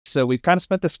So we've kind of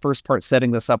spent this first part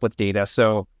setting this up with data.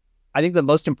 So I think the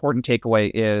most important takeaway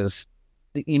is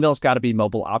the email's got to be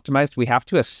mobile optimized. We have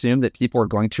to assume that people are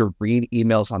going to read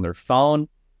emails on their phone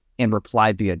and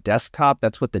reply via desktop.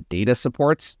 That's what the data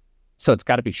supports. So it's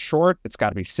got to be short. It's got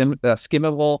to be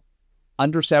skimmable,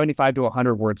 under 75 to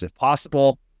 100 words if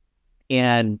possible.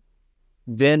 And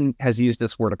Vin has used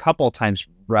this word a couple of times,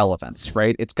 relevance,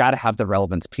 right? It's got to have the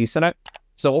relevance piece in it.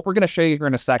 So what we're going to show you here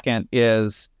in a second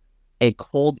is a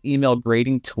cold email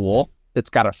grading tool that's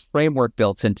got a framework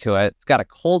built into it. It's got a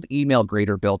cold email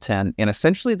grader built in. And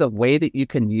essentially the way that you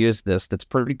can use this that's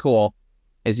pretty cool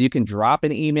is you can drop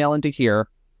an email into here.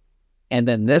 And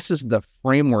then this is the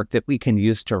framework that we can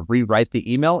use to rewrite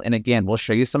the email. And again, we'll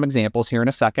show you some examples here in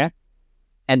a second.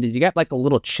 And then you got like a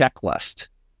little checklist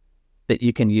that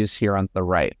you can use here on the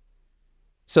right.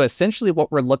 So essentially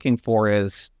what we're looking for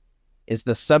is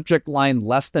the subject line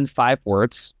less than 5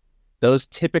 words. Those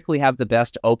typically have the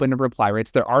best open and reply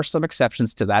rates. There are some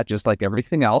exceptions to that, just like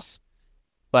everything else,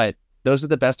 but those are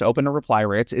the best open and reply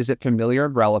rates. Is it familiar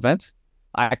and relevant?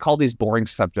 I call these boring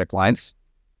subject lines.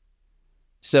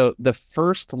 So the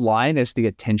first line is the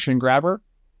attention grabber.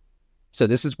 So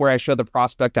this is where I show the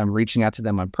prospect I'm reaching out to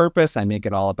them on purpose. I make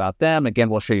it all about them.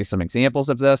 Again, we'll show you some examples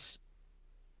of this.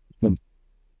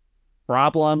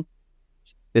 Problem.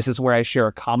 This is where I share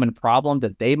a common problem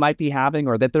that they might be having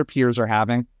or that their peers are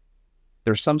having.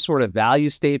 There's some sort of value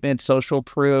statement, social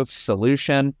proof,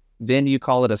 solution. Then you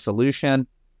call it a solution.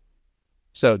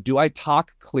 So do I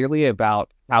talk clearly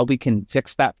about how we can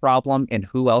fix that problem and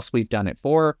who else we've done it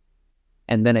for?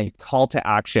 And then a call to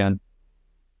action.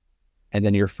 And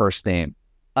then your first name.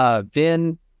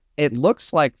 Vin, it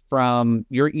looks like from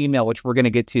your email, which we're going to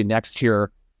get to next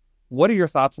here, what are your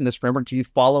thoughts on this framework? Do you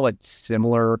follow a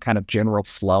similar kind of general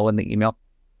flow in the email?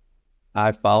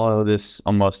 I follow this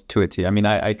almost to a T. I mean,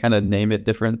 I kind of name it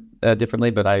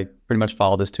differently, but I pretty much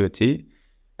follow this to a T.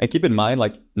 And keep in mind,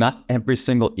 like, not every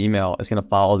single email is going to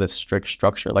follow this strict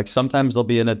structure. Like, sometimes there'll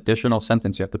be an additional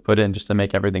sentence you have to put in just to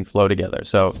make everything flow together.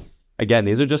 So again,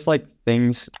 these are just like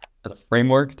things as a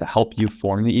framework to help you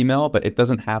form the email, but it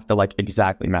doesn't have to like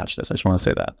exactly match this. I just want to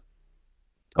say that.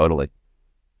 Totally.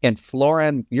 And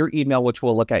Florin, your email, which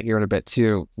we'll look at here in a bit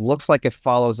too, looks like it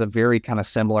follows a very kind of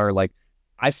similar, like,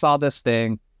 I saw this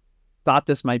thing, thought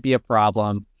this might be a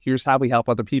problem. Here's how we help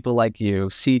other people like you,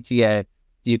 CTA.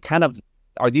 Do you kind of,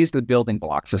 are these the building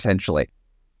blocks essentially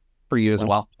for you as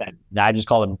well? I just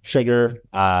call them trigger,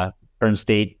 current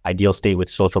state, ideal state with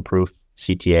social proof,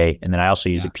 CTA. And then I also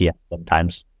use a PS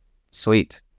sometimes.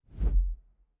 Sweet.